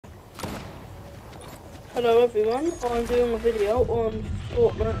Hello everyone, I'm doing a video on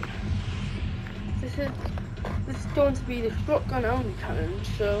Fortnite. This is going to be the shotgun only challenge,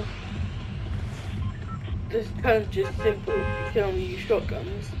 so this challenge is simple, you can only use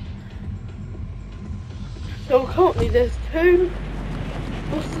shotguns. So currently there's two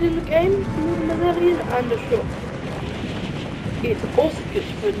bosses in the game, the Masiani and the shotgun. It's also good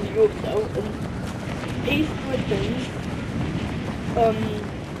for yourself and these weapons,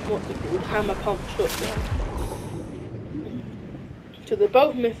 what's it called, hammer pump shotgun. So they're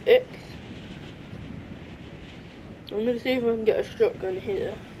both mythics. I'm going to see if I can get a shotgun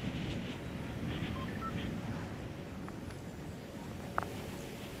here.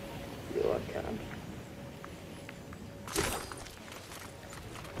 See what I can.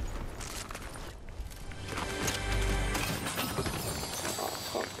 Oh,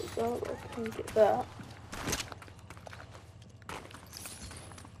 I can't get that, but I can get that.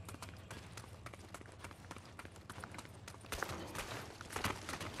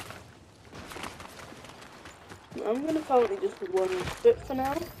 I'm going to probably just do one bit for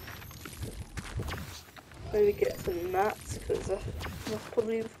now. Maybe get some mats, because that's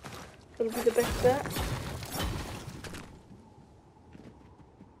probably going to be the best bet.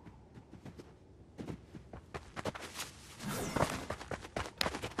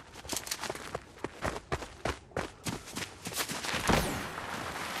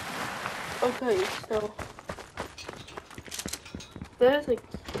 Okay, so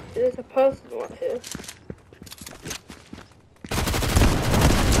there's a person right here.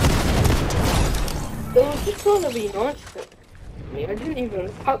 So I was just trying to be nice to me. I didn't even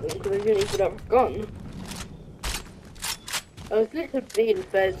attack them because I didn't even have a gun. I was literally being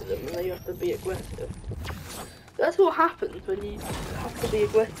fair to them and they have to be aggressive. That's what happens when you have to be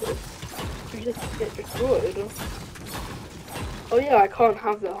aggressive. You just get destroyed. Oh yeah, I can't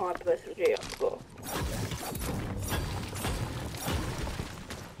have the hyper SMG, I forgot.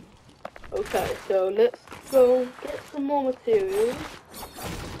 Okay, so let's go get some more materials.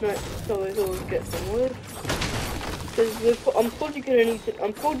 No, so let's always get some wood. Because I'm probably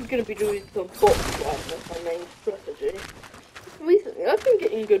gonna be doing some box fighting. That's my main strategy. Recently, I've been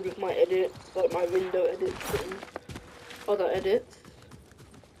getting good with my edits, like my window edits and other edits.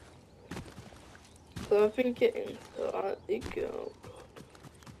 So I've been getting, so I think,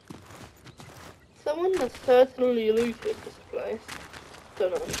 someone has certainly looted this place.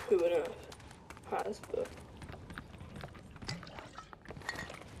 Don't know who on earth has, but.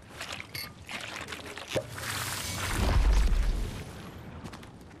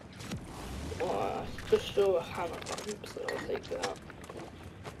 Oh, I just saw a hammer pump, so I'll take that.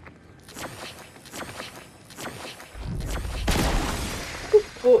 This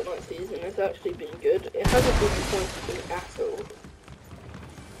Fortnite season has actually been good. It hasn't been disappointing at all.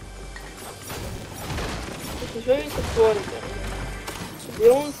 Which is very surprising. The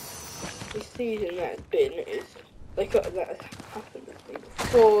only season that has been is that has happened I think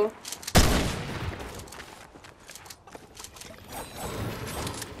before.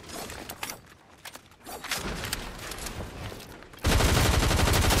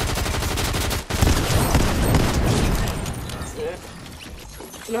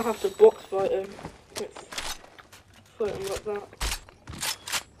 And I have to box fight him. Fight him like that.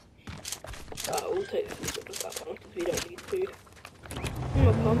 We'll take the foot of that one because we don't need to.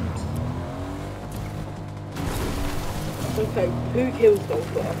 I'm pumped. Okay, who kills so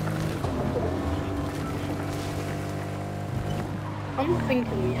far? I'm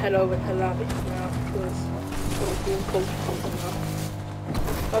thinking we head over to Lavish now because we're doing culture something now.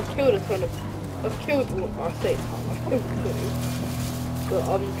 I've killed one, I say time, I've killed two. But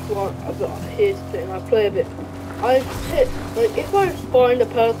here's the thing, I play a bit. Like if I find a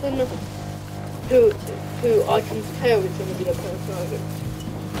person who I can tell is gonna be the person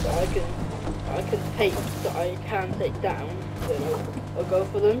I can take down, then I'll go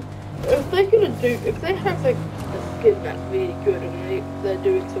for them. But if they have like a skin that's really good and they're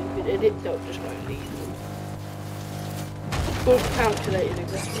doing some good edits, I'll just go leave them. It's called calculated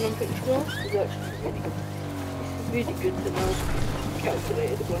aggression, I'm pretty sure. It's actually really good. It's really good to know.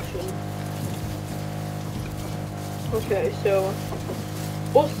 Calculated aggression. Okay, so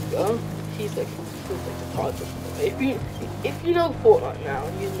Oscar, he's like a private boy. If you know Fortnite now,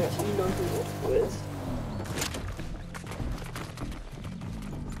 you know who Oscar is.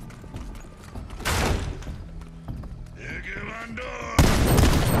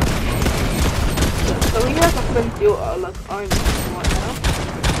 So he has a friendly auto like I'm doing right now.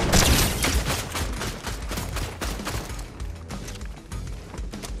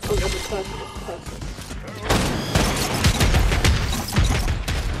 Oh, there's a person.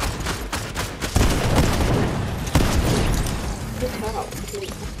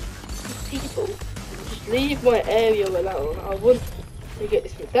 leave my area alone. I want to get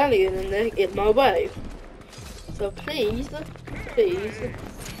this medallion and they're in my way. So please, let's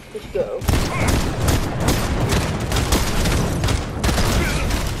go.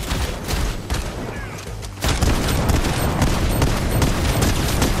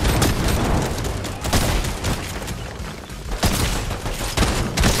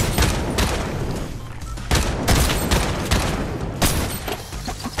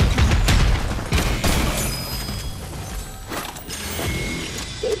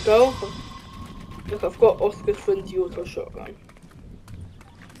 Go. Look, I've got Oscar's Frenzy Auto Shotgun.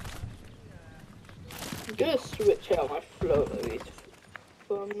 I'm gonna switch out my floaties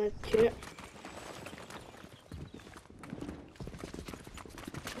for a medkit.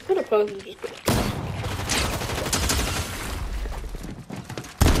 What kind of person just go.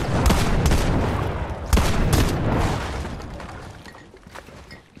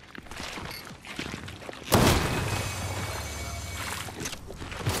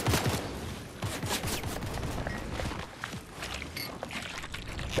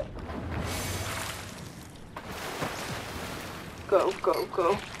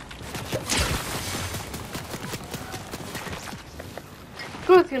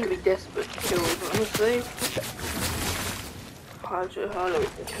 God's gonna be desperate to kill me, honestly. I don't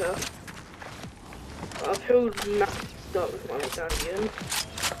even care. I've killed massive stuff with my medallion.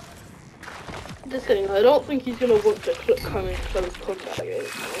 Just kidding, I don't think he's gonna want to come in close combat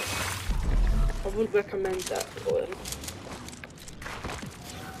against me. I wouldn't recommend that for him.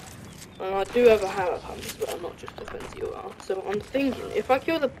 And I do have a hammer pump as well, not just a frenzy aura. So I'm thinking, if I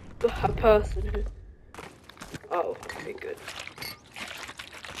kill the person who... Oh, okay, good.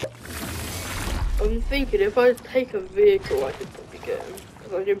 I'm thinking, if I take a vehicle, I could probably get him.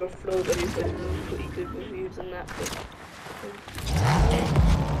 Because I remember Flo that he's pretty good with using that. But,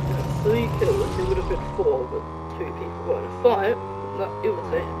 3 kills, it would have been 4, but 2 people got in a fight. That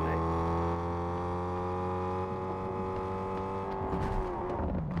irritated me.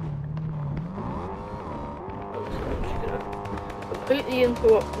 Completely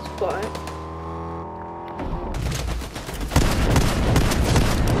interrupt this fight.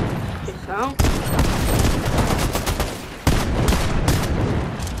 Peace out.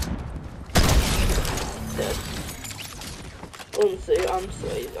 Dead. Honestly, I'm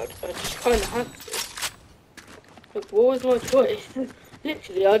sorry, I just kind of had to. Like, what was my choice?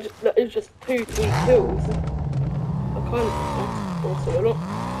 Literally, it was just 2-3 kills. I kind of also a lot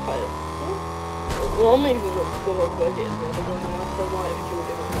higher. Well, I'm not even not going to get the other one now, so I might have killed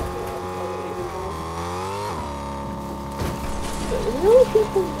him. I don't even know. But there's a lot of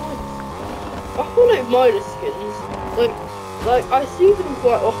people Midas. I feel like Midas skins, like I see them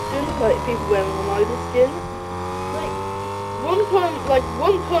quite often, like people wearing a Midas skin. Like one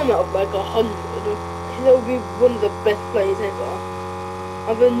time out of like 100, he'll be one of the best players ever.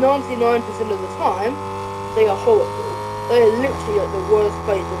 And then 99% of the time, they are horrible. They are literally like the worst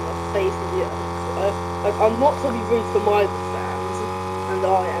players on the face of the earth. Like, I'm not to be rude for my fans, and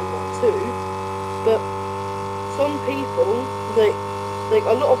I am one too, but some people, like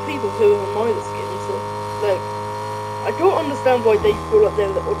a lot of people who are Midas skins, like, I don't understand why they feel like they're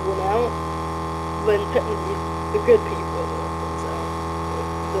the odd one out, when technically the good people are the odd ones out.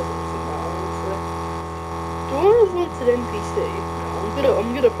 It doesn't really matter, honestly. Do I have wanted NPC? No, I'm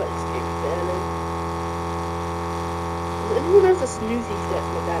gonna play this game fairly. Does anyone else a snoozy flex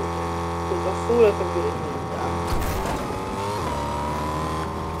medallion? Because I feel like I'm really good at that.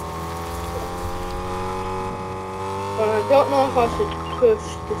 But I don't know if I should push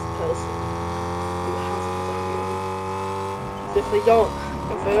this person who has medallion. So if they don't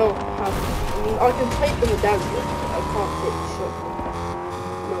have, I mean, I can take the medallion, but I can't take the shotgun.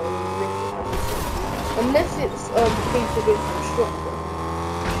 No, unless it's people with the shotgun,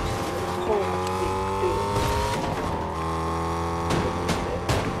 I can't actually do it.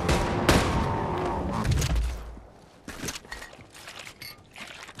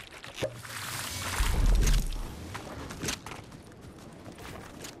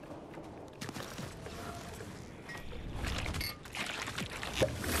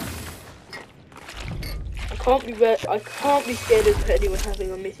 I can't be scared of anyone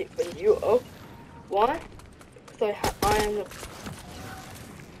having a mythic frenzy aura. Why? Because I am a...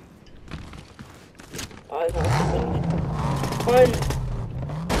 I know.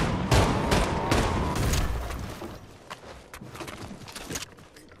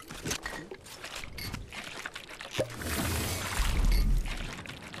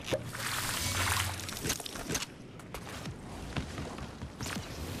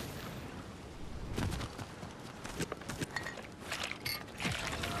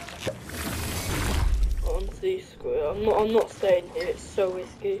 screw it. I'm not staying here. It's so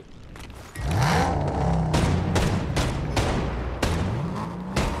risky.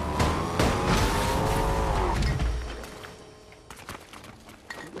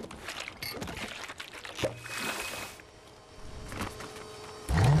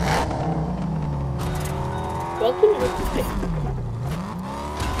 Welcome to the fight.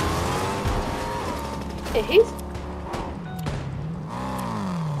 Hey, he's...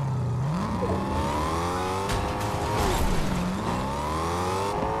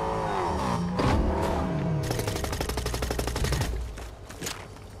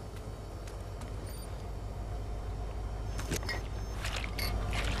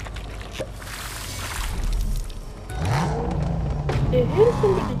 Here's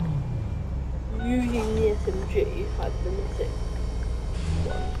somebody using the SMG at the missing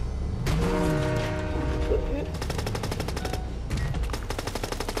one. But who?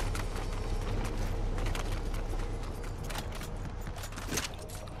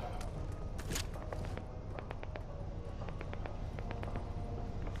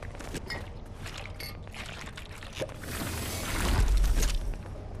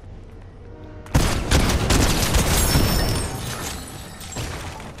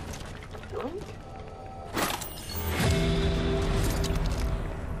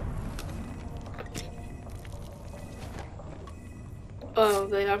 Oh,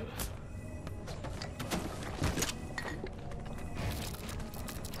 they have.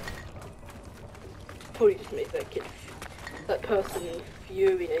 Probably just made that person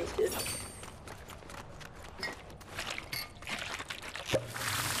infuriated.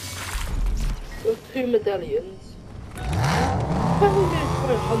 There were 2 medallions. If I were going to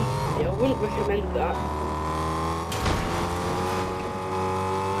try and hunt me, I wouldn't recommend that.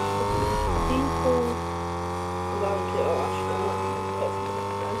 People around here are actually not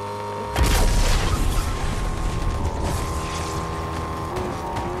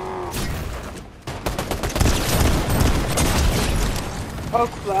oh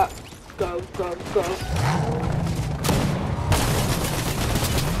crap. Go, go, go.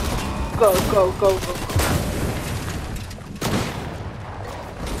 Go, go, go, go.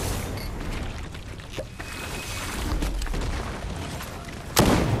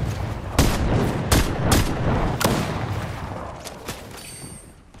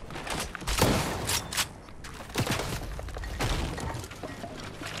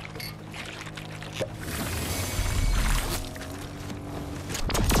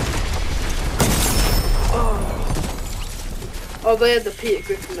 Oh, they had the Peter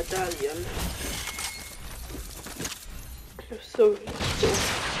Griffin medallion. It was so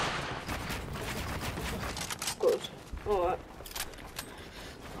good. Alright.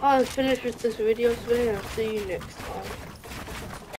 I'll finish with this video today and I'll see you next time.